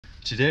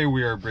Today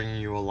we are bringing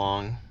you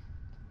along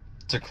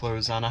to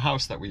close on a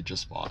house that we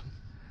just bought.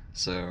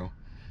 So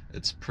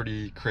it's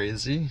pretty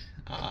crazy.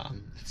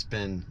 It's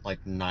been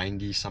like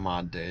 90 some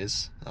odd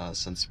days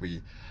since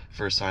we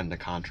first signed the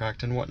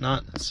contract and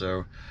whatnot.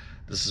 So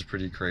this is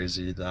pretty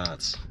crazy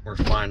that we're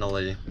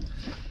finally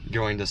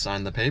going to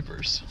sign the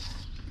papers.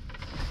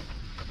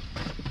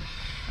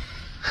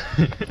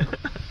 You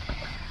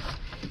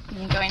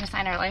going to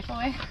sign our life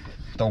away?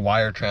 The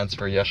wire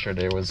transfer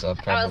yesterday was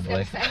probably... I was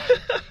gonna say,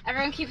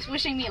 everyone keeps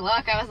wishing me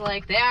luck. I was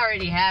like, they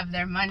already have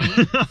their money.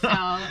 So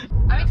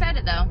I'm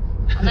excited though.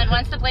 And then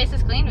once the place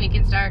is clean, we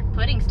can start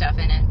putting stuff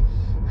in it.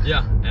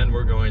 Yeah, and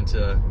we're going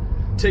to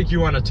take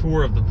you on a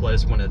tour of the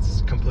place when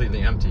it's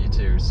completely empty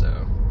too,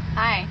 so.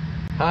 Hi.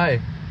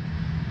 Hi.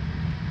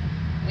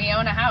 We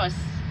own a house.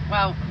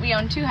 Well, we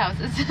own two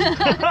houses,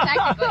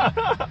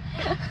 technically.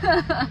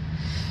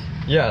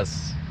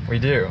 Yes, we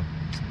do.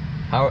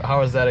 How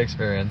was that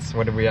experience?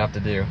 What did we have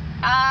to do?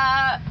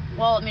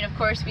 Well, I mean, of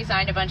course, we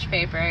signed a bunch of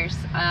papers,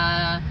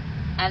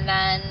 and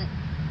then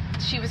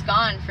she was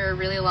gone for a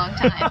really long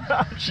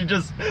time. she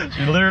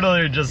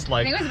literally just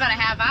like... I think it was about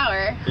a half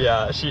hour.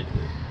 Yeah,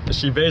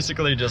 she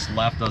basically just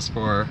left us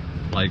for,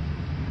 like,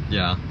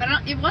 yeah.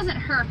 But it wasn't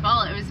her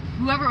fault. It was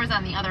whoever was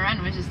on the other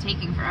end was just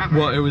taking forever.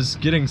 Well, it was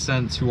getting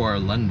sent to our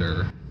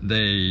lender.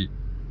 They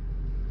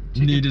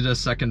needed a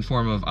second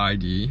form of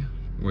ID,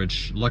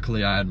 which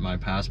luckily I had my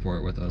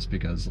passport with us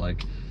because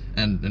like,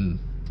 and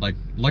like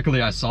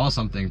luckily I saw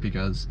something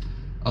because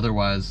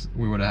otherwise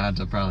we would have had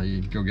to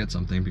probably go get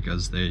something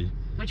because they...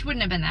 Which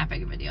wouldn't have been that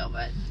big of a deal,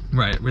 but...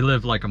 Right, we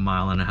live like a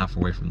mile and a half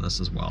away from this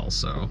as well,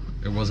 so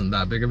it wasn't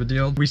that big of a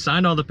deal. We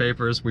signed all the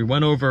papers, we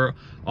went over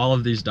all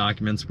of these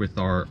documents with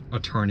our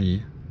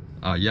attorney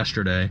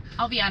yesterday.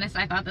 I'll be honest,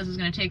 I thought this was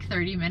gonna take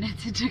 30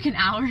 minutes. It took an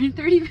hour and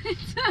 30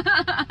 minutes.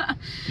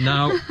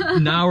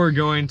 Now we're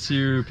going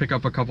to pick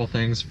up a couple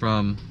things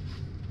from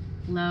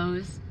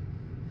Lowe's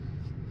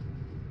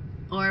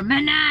or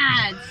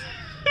Menards.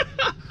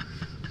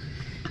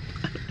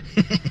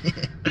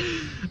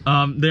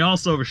 They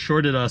also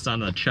shorted us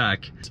on a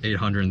check. It's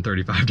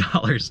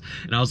 $835,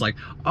 and I was like,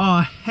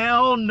 oh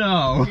hell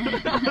no.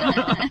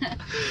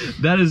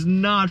 That is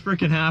not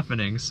freaking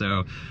happening.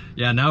 So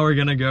yeah, now we're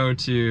gonna go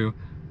to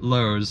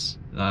Lowe's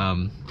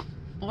or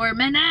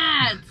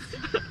Menards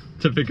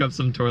to pick up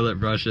some toilet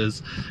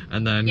brushes,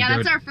 and then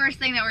that's our first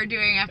thing that we're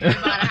doing after we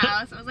bought a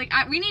house. I was like,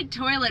 we need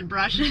toilet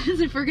brushes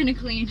if we're gonna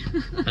clean.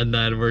 And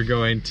then we're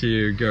going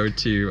to go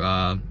to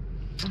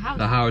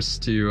the house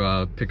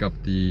to pick up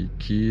the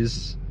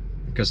keys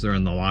because they're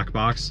in the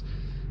lockbox,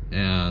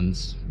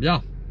 and yeah,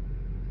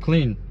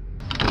 clean.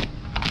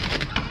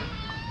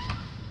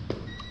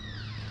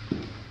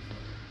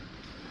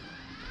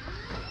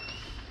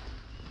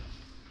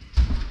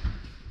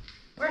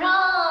 We're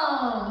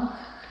home.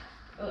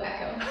 Oh,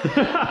 echo.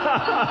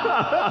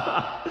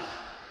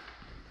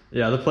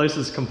 Yeah, the place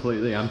is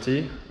completely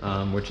empty,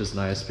 which is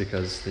nice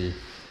because the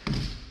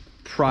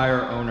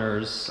prior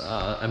owners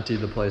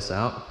emptied the place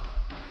out.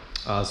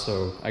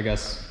 So I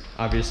guess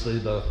obviously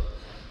the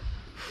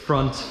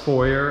front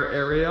foyer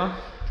area,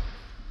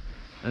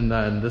 and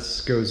then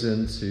this goes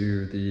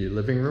into the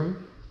living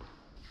room,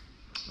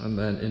 and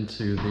then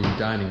into the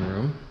dining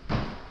room.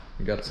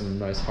 We got some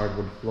nice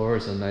hardwood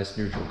floors and nice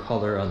neutral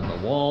color on the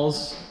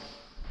walls.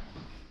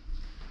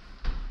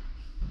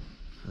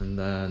 And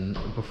then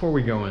before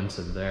we go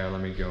into there,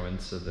 let me go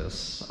into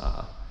this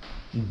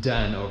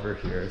den over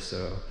here.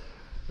 So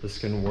this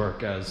can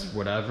work as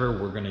whatever.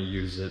 We're gonna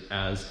use it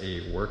as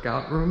a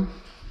workout room.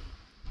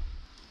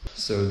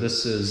 So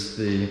this is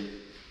the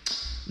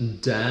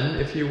den,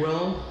 if you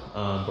will,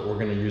 but we're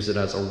gonna use it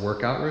as a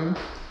workout room.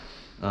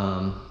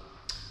 I'm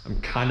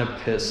kind of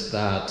pissed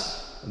that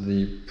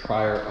the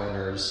prior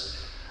owners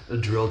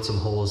drilled some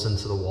holes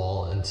into the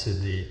wall, into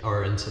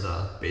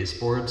the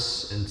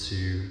baseboards,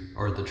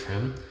 or the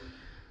trim.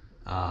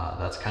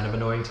 That's kind of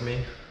annoying to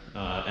me.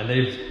 And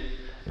they've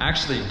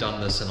actually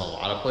done this in a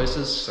lot of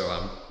places,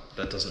 so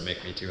that doesn't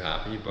make me too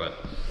happy,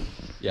 but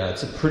yeah,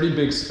 it's a pretty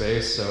big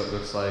space, so it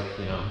looks like,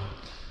 you know,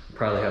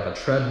 probably have a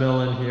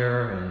treadmill in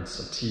here and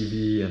some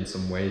TV and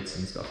some weights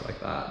and stuff like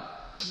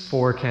that.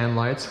 4 can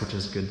lights, which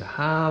is good to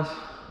have.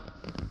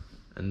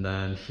 And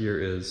then here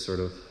is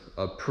sort of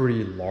a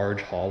pretty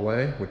large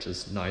hallway, which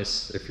is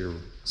nice if you're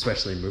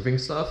especially moving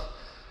stuff.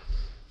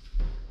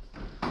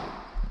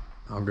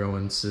 I'll go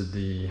into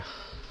the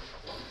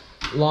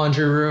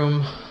laundry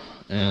room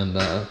and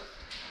the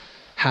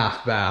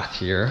half bath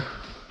here.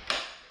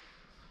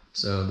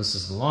 So this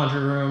is the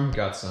laundry room,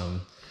 got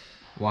some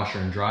washer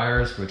and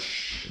dryers,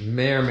 which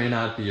may or may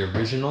not be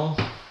original.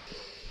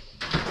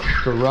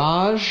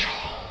 Garage,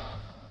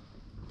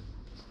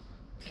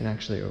 can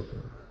actually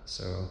open.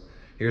 So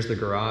here's the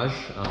garage.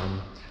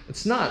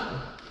 It's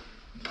not,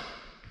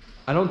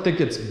 I don't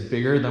think it's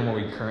bigger than what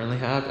we currently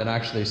have. It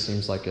actually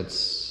seems like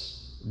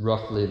it's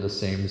roughly the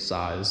same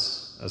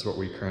size as what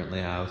we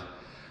currently have.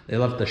 They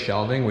left the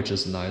shelving, which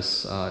is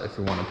nice if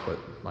we want to put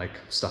like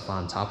stuff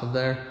on top of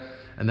there.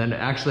 And then it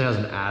actually has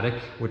an attic,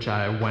 which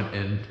I went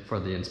in for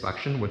the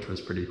inspection, which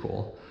was pretty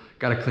cool.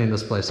 Gotta clean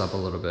this place up a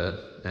little bit,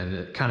 and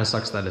it kind of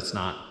sucks that it's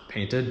not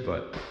painted,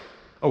 but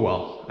oh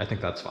well, I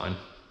think that's fine.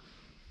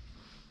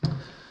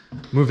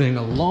 Moving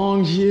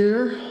along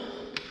here,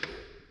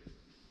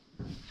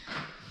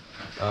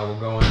 we'll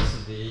go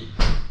into the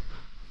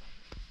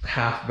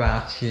half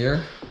bath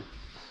here.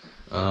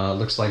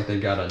 Looks like they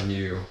got a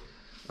new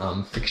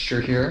fixture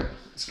here.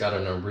 It's got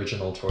an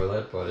original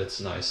toilet, but it's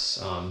nice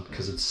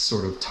because it's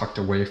sort of tucked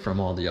away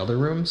from all the other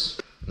rooms.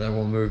 Then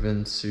we'll move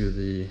into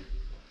the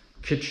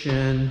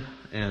kitchen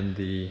and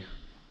the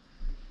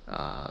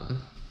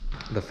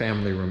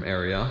family room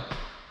area.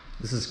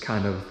 This is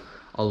kind of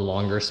a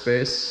longer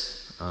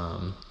space,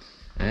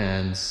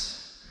 and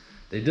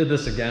they did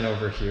this again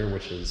over here,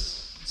 which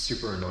is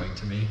super annoying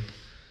to me.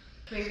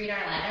 Can we read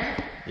our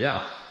letter?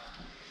 Yeah.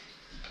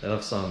 They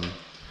have some,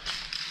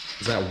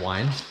 is that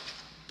wine?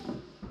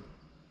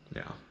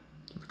 Yeah,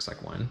 looks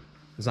like wine.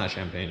 It's not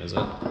champagne, is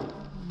it?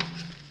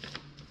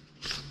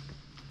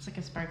 It's like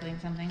a sparkling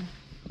something.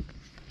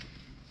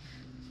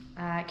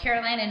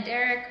 Caroline and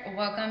Derek,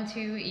 welcome to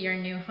your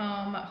new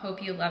home.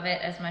 Hope you love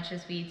it as much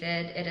as we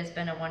did. It has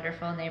been a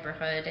wonderful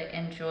neighborhood.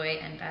 Enjoy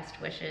and best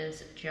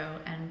wishes, Joe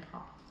and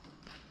Paul.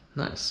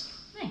 Nice.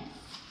 Nice.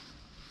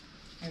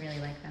 I really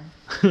like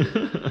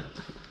them.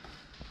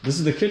 This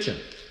is the kitchen.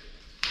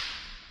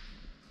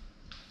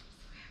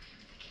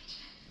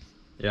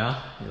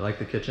 Yeah, you like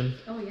the kitchen?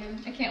 Oh yeah,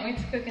 I can't wait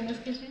to cook in this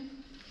kitchen.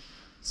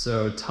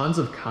 So tons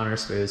of counter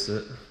space.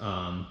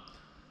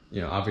 You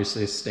know,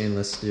 obviously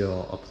stainless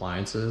steel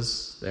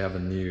appliances. They have a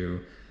new,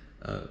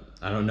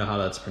 I don't know how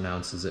that's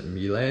pronounced. Is it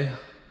Miele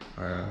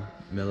or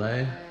Mille?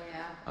 Yeah.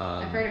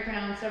 I've heard it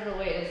pronounced several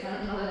ways. I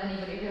don't know that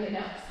anybody really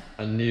knows.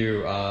 A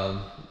new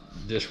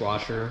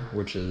dishwasher,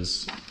 which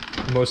is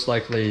most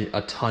likely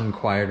a ton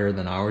quieter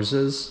than ours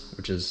is,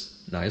 which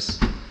is nice.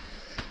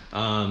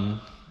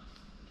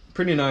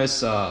 Pretty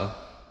nice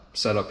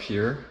setup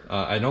here.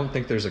 I don't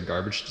think there's a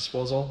garbage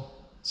disposal,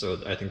 so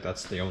I think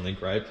that's the only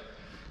gripe.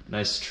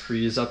 Nice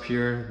trees up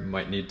here.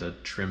 Might need to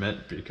trim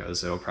it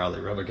because it'll probably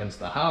rub against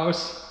the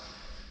house.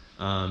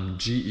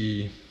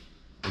 GE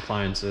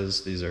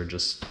appliances. These are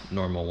just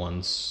normal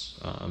ones.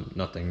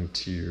 Nothing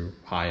too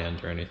high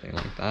end or anything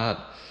like that.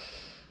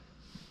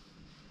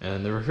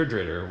 And the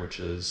refrigerator, which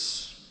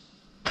is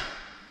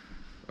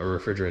a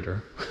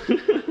refrigerator.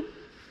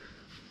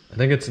 I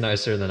think it's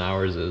nicer than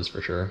ours is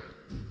for sure.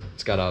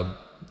 It's got a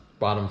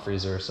bottom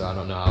freezer, so I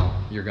don't know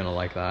how you're gonna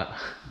like that.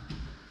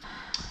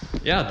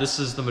 Yeah, this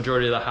is the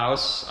majority of the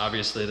house.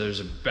 Obviously there's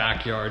a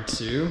backyard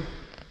too,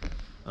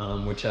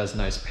 which has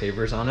nice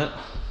pavers on it.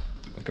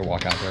 I can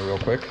walk out there real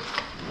quick.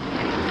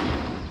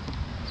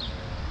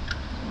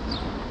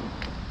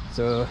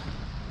 So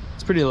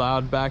it's pretty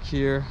loud back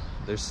here.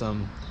 There's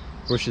some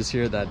bushes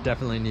here that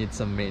definitely need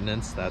some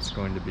maintenance. That's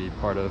going to be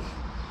part of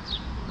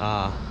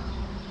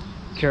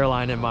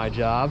Caroline and my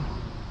job.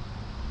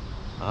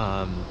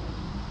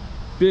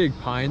 Big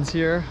pines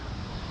here,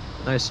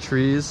 nice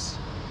trees.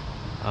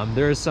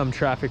 There is some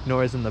traffic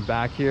noise in the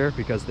back here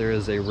because there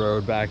is a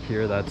road back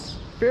here that's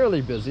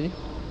fairly busy,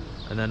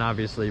 and then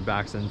obviously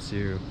backs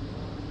into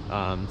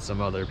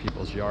some other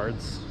people's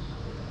yards.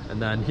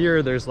 And then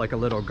here there's like a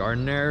little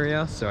garden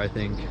area, so I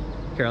think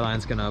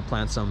Caroline's gonna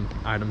plant some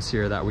items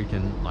here that we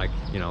can, like,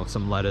 you know,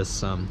 some lettuce,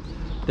 some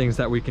things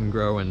that we can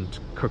grow and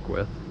cook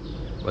with.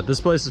 But this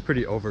place is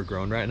pretty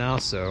overgrown right now,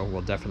 so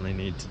we'll definitely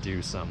need to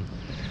do some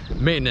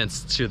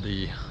maintenance to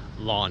the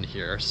lawn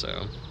here,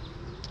 so,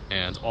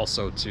 and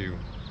also to,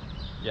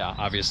 yeah,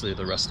 obviously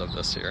the rest of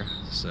this here.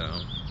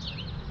 So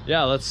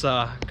yeah, let's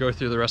go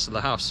through the rest of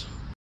the house.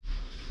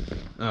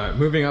 All right,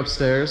 moving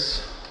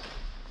upstairs.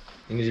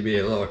 You need to be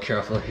a little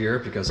careful here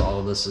because all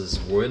of this is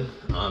wood.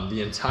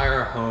 The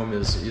entire home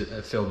is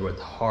filled with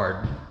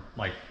hard,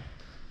 like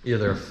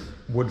either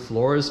wood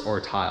floors or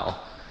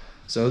tile.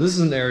 So this is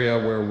an area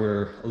where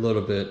we're a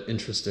little bit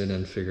interested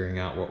in figuring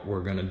out what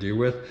we're gonna do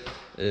with.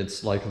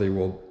 It's likely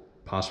we'll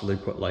possibly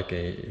put like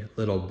a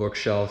little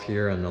bookshelf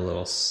here and a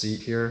little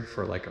seat here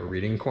for like a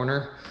reading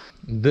corner.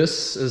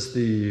 This is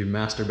the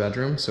master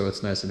bedroom, so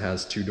it's nice. It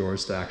has two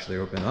doors to actually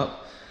open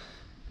up.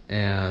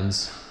 And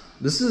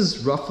this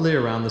is roughly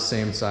around the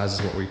same size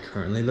as what we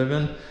currently live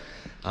in.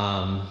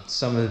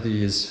 Some of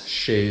these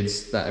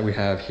shades that we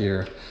have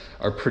here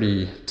are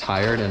pretty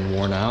tired and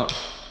worn out,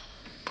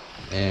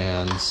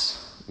 and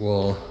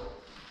we'll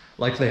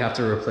likely have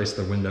to replace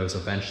the windows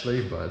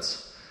eventually,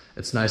 but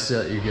it's nice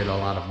that you get a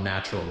lot of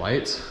natural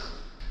light.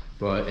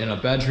 But in a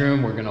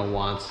bedroom, we're gonna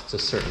want to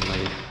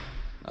certainly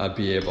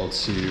be able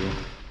to,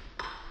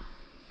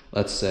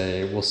 let's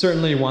say, we'll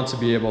certainly want to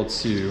be able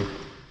to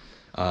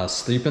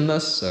sleep in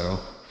this, so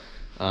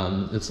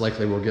it's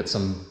likely we'll get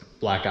some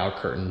blackout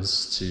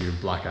curtains to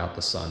black out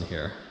the sun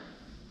here.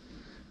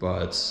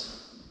 But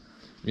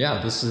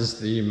yeah, this is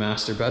the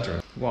master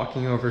bedroom.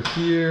 Walking over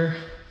here,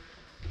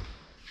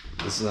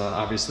 this is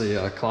obviously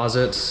a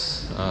closet,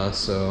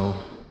 so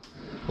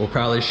we'll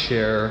probably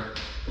share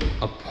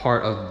a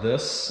part of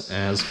this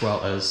as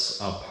well as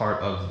a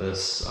part of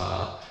this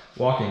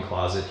walk-in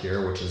closet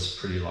here, which is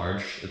pretty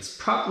large. It's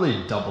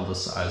probably double the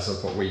size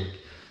of what we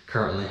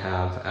currently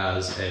have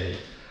as a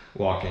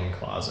walk-in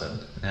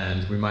closet.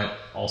 And we might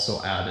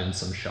also add in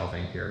some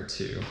shelving here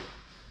too.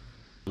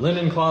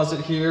 Linen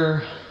closet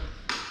here.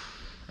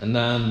 And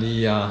then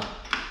the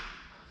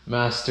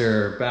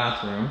master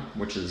bathroom,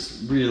 which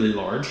is really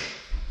large,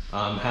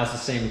 has the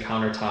same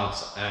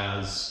countertops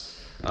as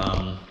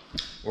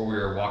what we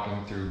were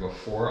walking through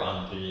before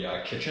on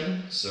the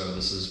kitchen. So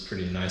this is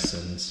pretty nice,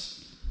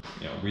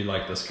 and we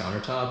like this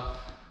countertop.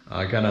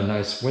 Got a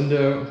nice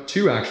window,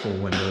 2 actual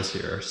windows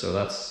here, so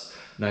that's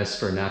nice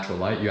for natural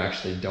light. You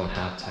actually don't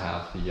have to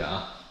have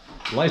the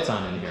lights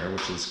on in here,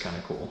 which is kind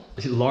of cool.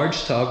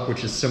 Large tub,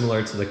 which is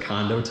similar to the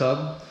condo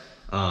tub.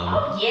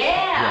 Oh yeah!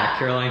 Yeah,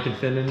 Caroline can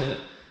fit in it,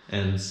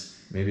 and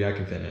maybe I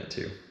can fit in it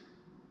too.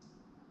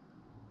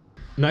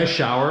 Nice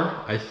shower.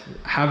 I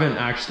haven't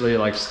actually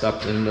like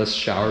stepped in this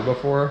shower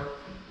before,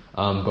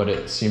 but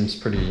it seems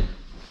pretty.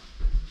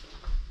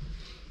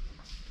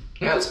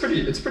 Yeah, it's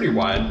pretty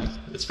wide.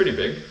 It's pretty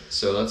big,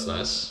 so that's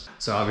nice.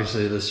 So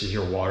obviously this is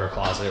your water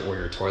closet where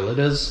your toilet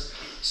is.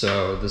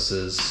 So this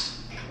is,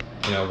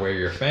 where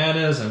your fan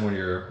is and where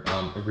your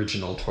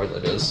original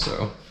toilet is.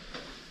 So,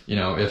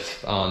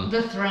 if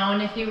the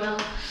throne, if you will.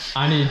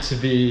 I need to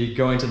be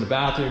going to the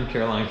bathroom,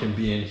 Caroline can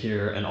be in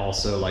here and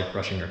also like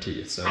brushing her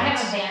teeth. So I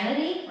have a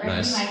vanity where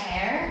I do my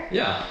hair.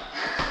 Yeah.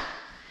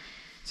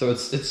 So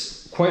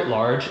it's quite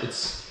large.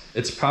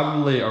 It's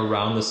probably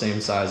around the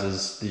same size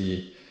as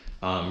the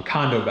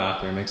condo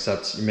bathroom,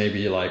 except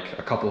maybe like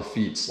a couple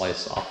feet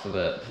sliced off of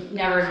it.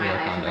 Never in my life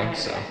have I had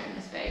a bathroom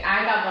this big.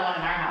 I thought the one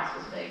in our house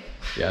was big.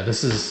 Yeah,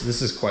 this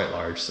is quite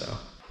large. So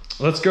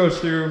let's go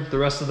through the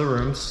rest of the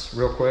rooms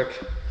real quick.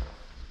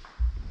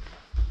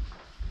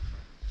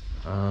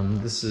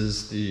 This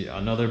is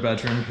another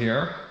bedroom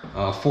here.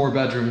 4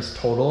 bedrooms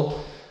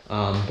total,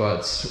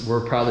 but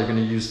we're probably going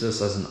to use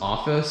this as an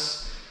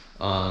office.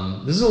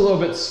 This is a little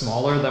bit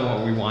smaller than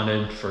what we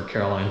wanted for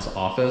Caroline's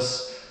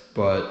office,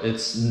 but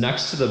it's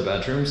next to the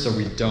bedroom, so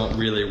we don't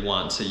really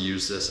want to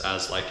use this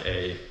as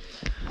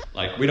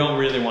we don't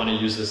really want to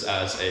use this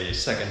as a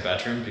second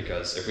bedroom,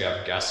 because if we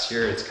have guests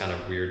here, it's kind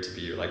of weird to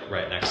be like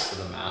right next to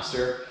the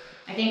master.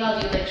 I think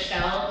I'll do like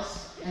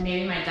shelves, and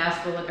maybe my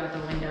desk will look out the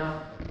window.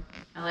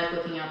 I like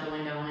looking out the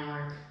window when I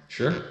work.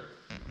 Sure.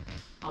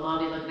 Although I'll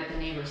be looking at the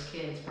neighbor's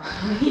kids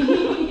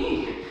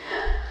probably.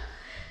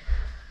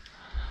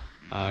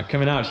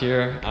 Coming out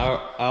here, I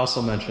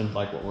also mentioned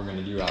like what we're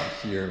gonna do out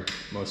here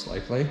most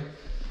likely.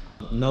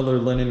 Another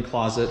linen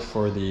closet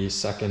for the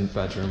second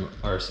bedroom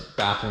or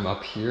bathroom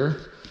up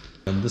here.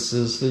 And this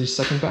is the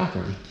second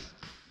bathroom,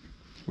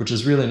 which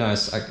is really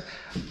nice.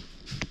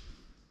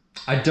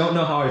 I don't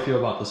know how I feel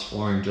about this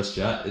flooring just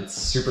yet. It's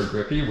super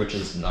grippy, which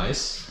is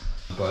nice,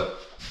 but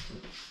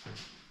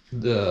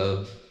it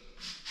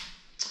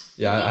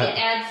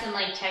adds some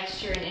like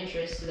texture and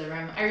interest to the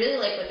room. I really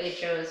like what they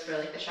chose for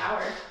like the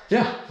shower.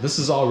 Yeah, this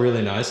is all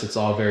really nice. It's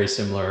all very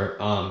similar,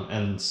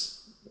 and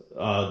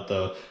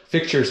the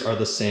fixtures are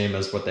the same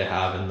as what they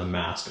have in the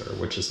master,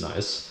 which is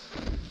nice.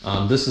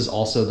 This is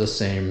also the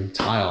same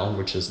tile,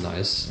 which is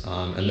nice.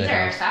 And these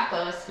are soft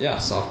close. Yeah,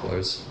 soft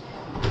close.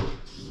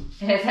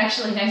 It's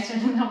actually nicer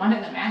than the one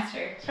in the master.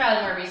 It's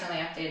probably more recently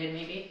updated,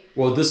 maybe.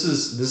 Well, this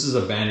is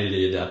a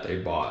vanity that they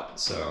bought,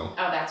 so.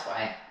 Oh, that's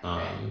why.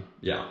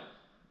 Yeah.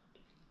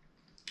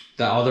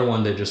 The other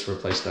one, they just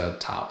replaced the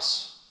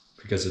tops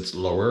because it's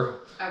lower.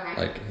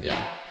 Okay.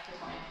 Yeah. Good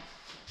point.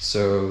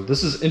 So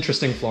this is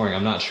interesting flooring.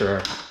 I'm not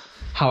sure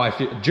how I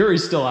feel.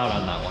 Jury's still out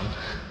on that one.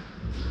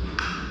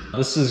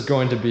 This is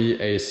going to be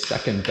a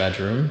second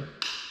bedroom.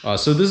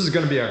 So this is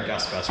going to be our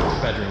guest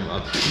bedroom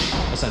up,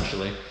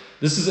 essentially.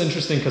 This is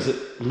interesting because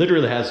it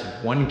literally has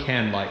 1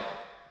 can light.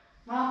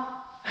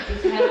 Well,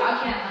 it has all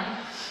can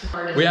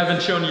light. We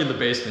haven't shown you the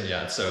basement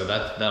yet, so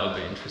that'll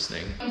be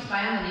interesting. Let's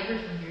spy on the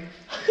neighbors from here.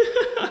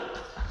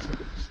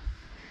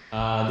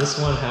 This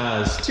one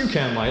has 2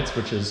 can lights,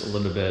 which is a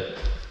little bit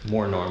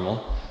more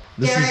normal.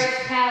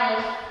 Derrick's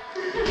palace.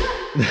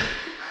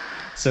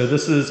 So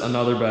this is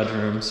another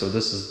bedroom. So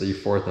this is the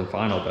 4th and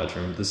final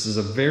bedroom. This is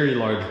a very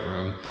large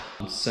room.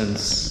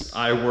 Since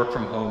I work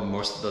from home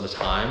most of the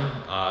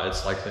time,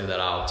 it's likely that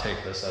I'll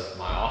take this as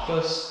my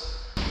office.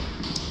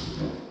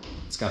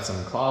 It's got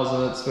some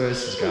closet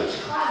space. It's got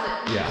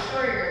closet. Yeah.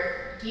 Store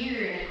your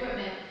gear and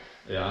equipment.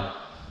 Yeah.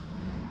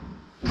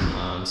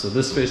 So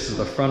this faces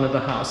the front of the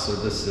house. So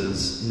this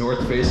is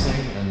north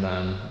facing, and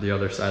then the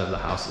other side of the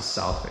house is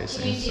south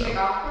facing. Can you see the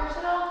golf course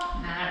at all?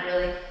 Nah, not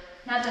really.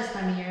 Not this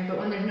time of year, but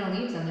when there's no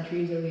leaves on the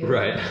trees over here.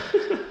 Right.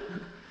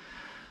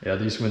 Yeah,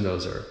 these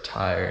windows are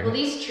tired. Well,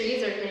 these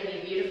trees are going to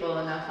be beautiful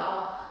in the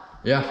fall.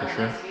 Yeah, for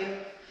sure.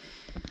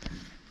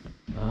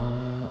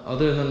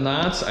 Other than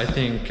that, I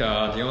think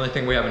the only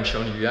thing we haven't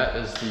shown you yet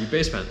is the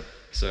basement.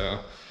 So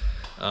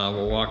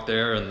we'll walk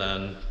there and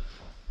then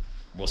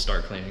we'll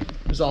start cleaning.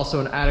 There's also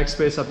an attic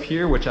space up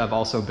here, which I've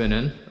also been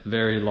in.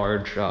 Very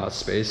large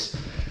space.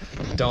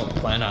 Don't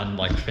plan on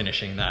like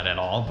finishing that at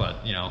all, but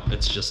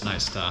it's just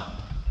nice to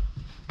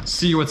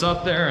see what's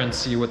up there and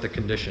see what the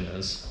condition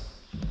is.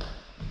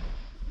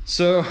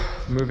 So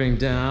moving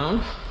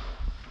down,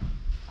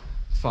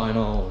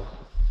 final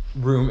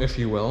room, if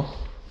you will,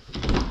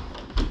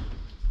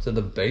 to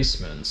the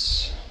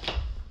basements.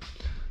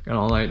 Got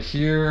all light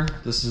here.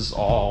 This is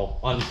all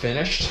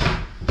unfinished,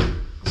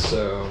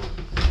 so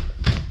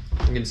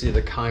you can see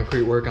the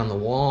concrete work on the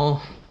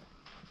wall,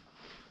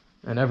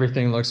 and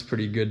everything looks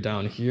pretty good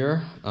down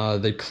here.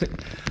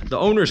 The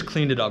owners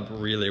cleaned it up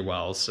really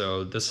well,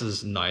 so this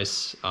is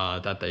nice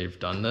that they've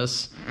done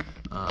this.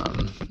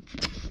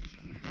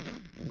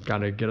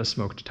 Gotta get a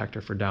smoke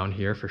detector for down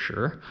here for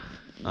sure.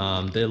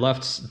 They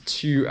left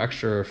 2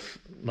 extra,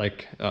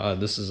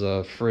 this is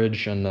a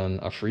fridge and then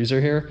a freezer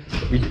here.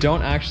 We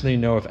don't actually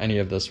know if any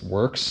of this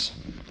works,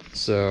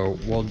 so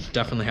we'll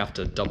definitely have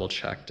to double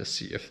check to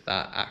see if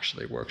that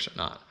actually works or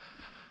not.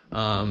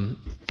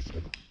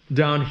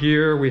 Down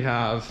here we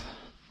have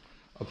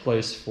a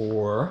place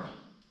for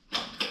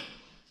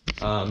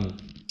a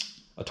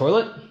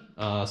toilet.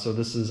 So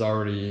this is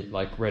already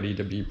ready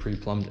to be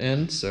pre-plumbed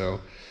in. So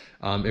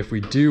if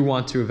we do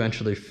want to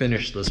eventually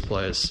finish this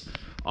place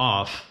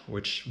off,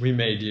 which we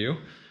may do,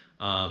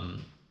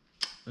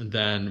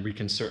 then we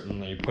can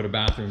certainly put a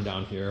bathroom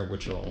down here,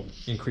 which will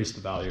increase the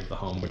value of the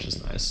home, which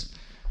is nice.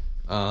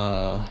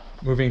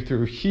 Moving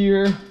through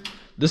here,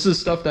 this is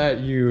stuff that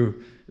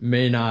you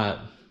may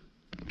not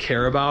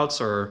care about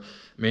or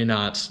may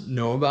not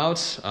know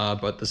about,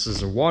 but this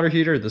is a water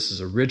heater. This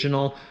is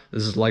original.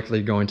 This is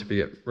likely going to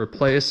be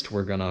replaced.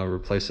 We're gonna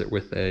replace it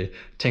with a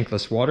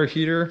tankless water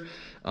heater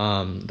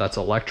that's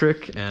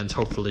electric, and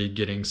hopefully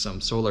getting some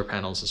solar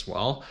panels as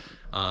well.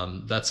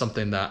 That's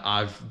something that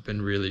I've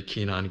been really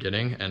keen on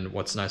getting, and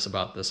what's nice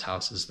about this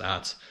house is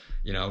that,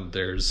 you know,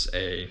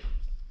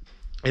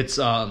 it's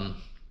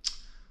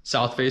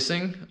south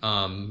facing,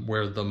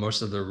 where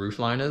most of the roof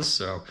line is,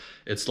 so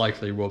it's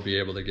likely we'll be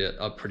able to get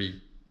a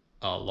pretty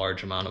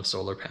large amount of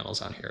solar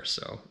panels on here,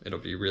 so it'll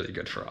be really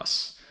good for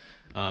us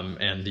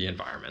and the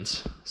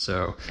environment.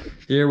 So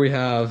here we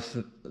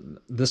have,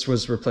 this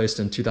was replaced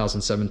in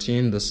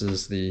 2017. This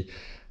is the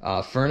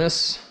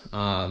furnace.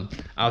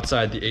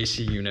 Outside, the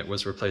AC unit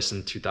was replaced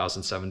in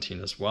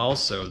 2017 as well,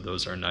 so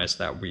those are nice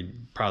that we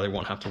probably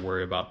won't have to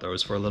worry about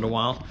those for a little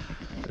while.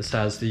 This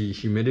has the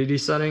humidity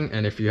setting,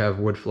 and if you have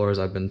wood floors,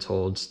 I've been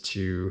told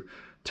to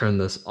turn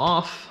this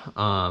off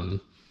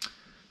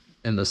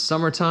in the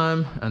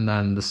summertime, and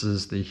then this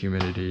is the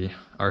humidity,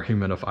 or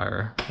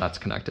humidifier, that's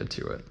connected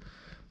to it.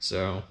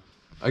 So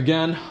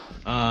again,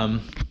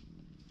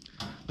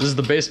 this is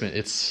the basement.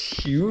 It's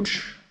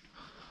huge,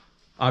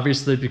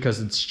 obviously, because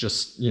it's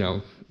just, you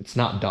know, it's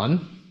not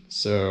done.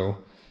 So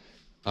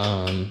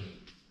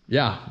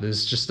yeah,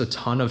 there's just a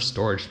ton of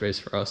storage space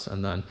for us.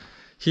 And then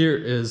here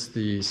is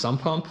the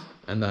sump pump,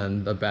 and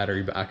then the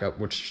battery backup,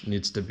 which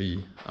needs to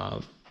be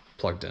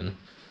plugged in.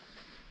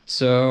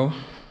 So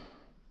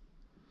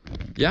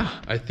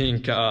yeah, I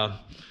think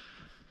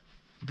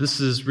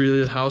this is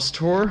really the house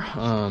tour.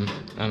 I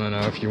don't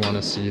know if you want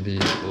to see the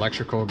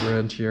electrical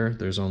grid here.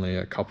 There's only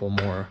a couple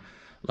more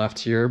left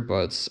here,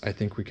 but I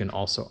think we can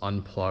also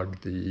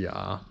unplug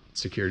the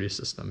security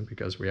system,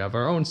 because we have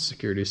our own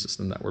security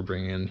system that we're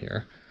bringing in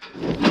here.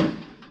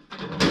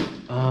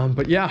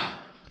 But yeah,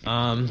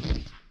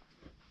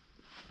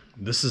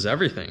 this is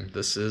everything.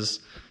 This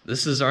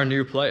is our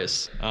new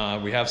place.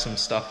 We have some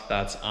stuff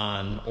that's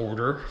on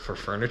order for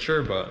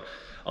furniture, but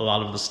a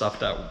lot of the stuff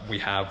that we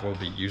have we'll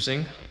be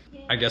using.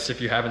 I guess if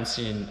you haven't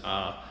seen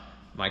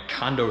my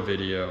condo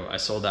video, I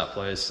sold that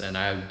place and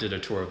I did a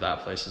tour of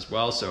that place as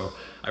well. So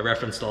I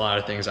referenced a lot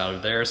of things out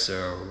of there,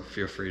 so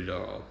feel free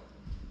to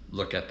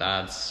look at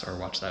that or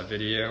watch that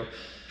video.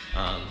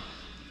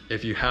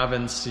 If you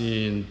haven't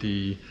seen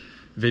the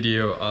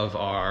video of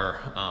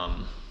our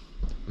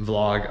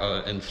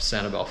vlog in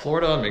Sanibel,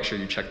 Florida, make sure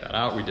you check that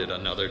out. We did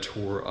another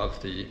tour of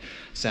the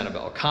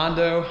Sanibel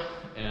condo.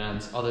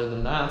 And other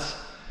than that,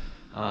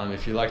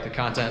 if you like the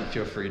content,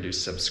 feel free to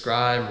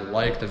subscribe,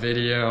 like the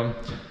video,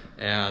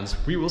 and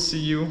we will see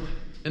you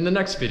in the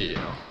next video.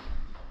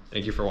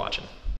 Thank you for watching.